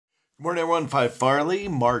Good morning, everyone. Phi Farley,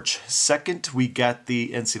 March 2nd. We got the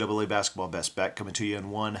NCAA basketball best bet coming to you in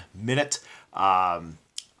 1 minute. I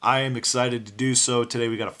am excited to do so. Today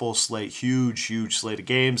we got a full slate, huge slate of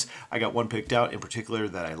games. I got one picked out in particular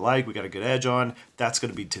that I like. We got a good edge on. That's going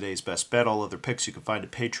to be today's best bet. All other picks you can find at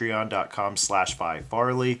patreon.com/Phi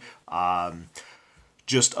Farley.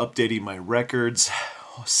 Just updating my records.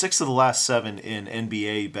 6 of the last 7 in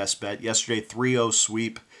NBA best bet. Yesterday, 3-0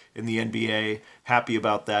 sweep in the NBA. Happy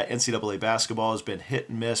about that. NCAA basketball has been hit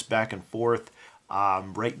and miss, back and forth.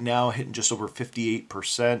 Right now, hitting just over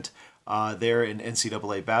 58% there in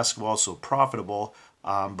NCAA basketball, so profitable.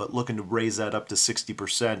 But looking to raise that up to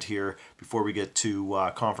 60% here before we get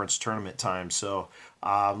to conference tournament time. So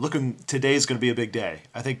today's going to be a big day.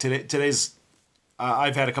 I think today's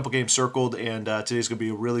I've had a couple games circled, and today's going to be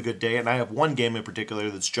a really good day. And I have one game in particular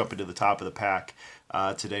that's jumping to the top of the pack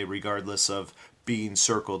today, regardless of being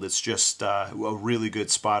circled. It's just a really good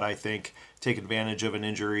spot, I think. Take advantage of an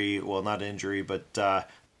injury, well, not an injury, but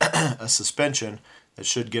a suspension that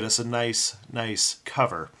should get us a nice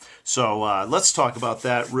cover. So let's talk about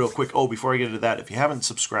that real quick. Oh, before I get into that, if you haven't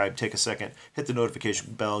subscribed, take a second, hit the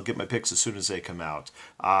notification bell, get my picks as soon as they come out.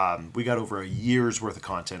 We got over a year's worth of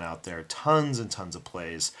content out there, tons and tons of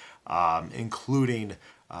plays, including,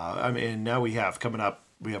 now we have coming up,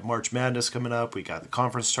 we have March Madness coming up. We got the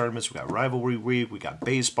conference tournaments. We got Rivalry Week. We got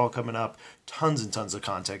baseball coming up. Tons and tons of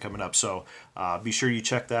content coming up. So be sure you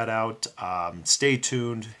check that out. Stay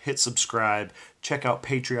tuned. Hit subscribe. Check out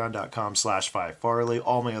patreon.com/Phi Farley.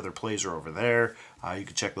 All my other plays are over there. You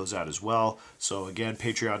can check those out as well. So again,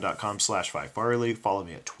 patreon.com/Phi Farley. Follow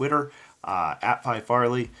me at Twitter at Phi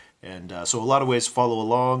Farley. And so a lot of ways to follow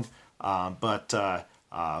along.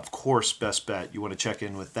 Of course, best bet, you want to check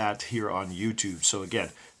in with that here on YouTube. So again,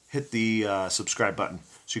 hit the subscribe button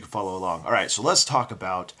so you can follow along. All right, so let's talk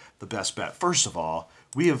about the best bet. First of all,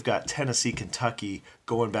 we have got Tennessee, Kentucky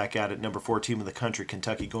going back at it. Number 4 team in the country,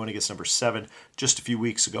 Kentucky, going against number 7. Just a few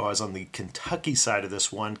weeks ago, I was on the Kentucky side of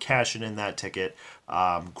this one, cashing in that ticket.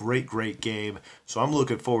 Great game. So I'm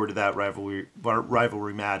looking forward to that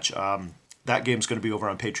rivalry match. That game's going to be over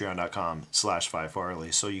on patreon.com/Phi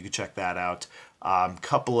Farley, so you can check that out.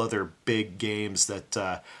 Couple other big games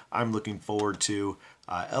that I'm looking forward to.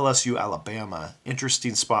 LSU, Alabama.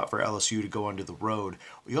 Interesting spot for LSU to go under the road.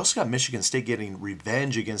 We also got Michigan State getting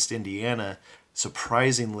revenge against Indiana.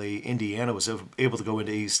 Surprisingly, Indiana was able to go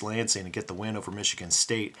into East Lansing and get the win over Michigan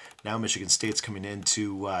State. Now Michigan State's coming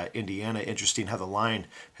into Indiana. Interesting how the line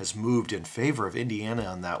has moved in favor of Indiana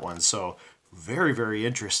on that one. So very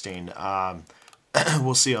interesting.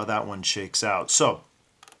 We'll see how that one shakes out. So,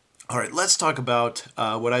 all right, let's talk about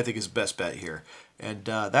what I think is best bet here. And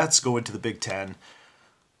that's going to the Big Ten.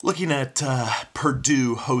 Looking at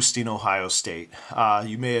Purdue hosting Ohio State.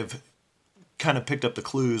 You may have kind of picked up the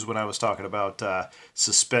clues when I was talking about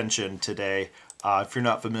suspension today. If you're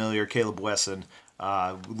not familiar, Caleb Wesson,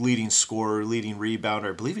 leading scorer, leading rebounder.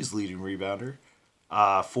 I believe he's leading rebounder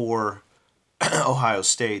for Ohio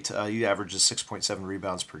State. He averages 6.7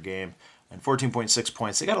 rebounds per game and 14.6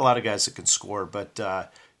 points. They got a lot of guys that can score, but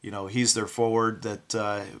he's their forward that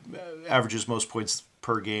averages most points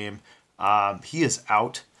per game. He is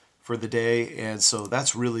out for the day, and so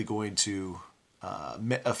that's really going to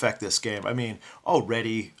affect this game. I mean,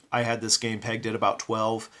 already I had this game pegged at about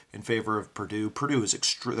 12 in favor of Purdue. Purdue is they're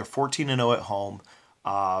 14-0 at home,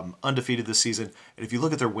 undefeated this season. And if you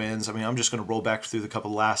look at their wins, I mean, I'm just going to roll back through the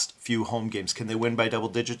last few home games. Can they win by double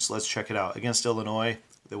digits? Let's check it out. Against Illinois,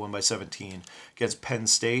 they won by 17. Against Penn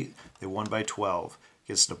State, they won by 12.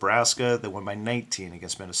 Against Nebraska, they won by 19.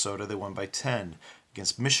 Against Minnesota, they won by 10.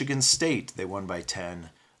 Against Michigan State, they won by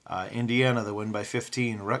 10. Indiana, they won by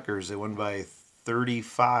 15. Rutgers, they won by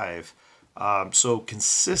 35. So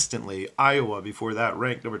consistently, Iowa, before that,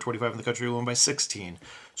 ranked number 25 in the country, won by 16.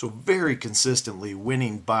 So very consistently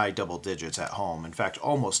winning by double digits at home. In fact,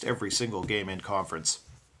 almost every single game in conference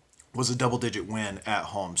was a double-digit win at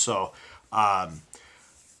home. So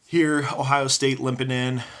here, Ohio State limping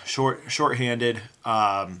in, short-handed,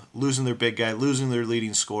 losing their big guy, losing their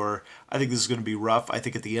leading scorer. I think this is going to be rough. I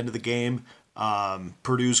think at the end of the game,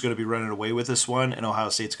 Purdue's going to be running away with this one, and Ohio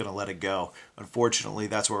State's going to let it go. Unfortunately,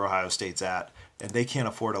 that's where Ohio State's at, and they can't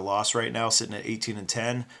afford a loss right now, sitting at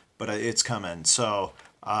 18-10, but it's coming. So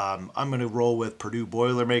I'm going to roll with Purdue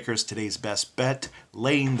Boilermakers, today's best bet,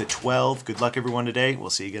 laying the 12. Good luck, everyone, today. We'll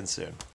see you again soon.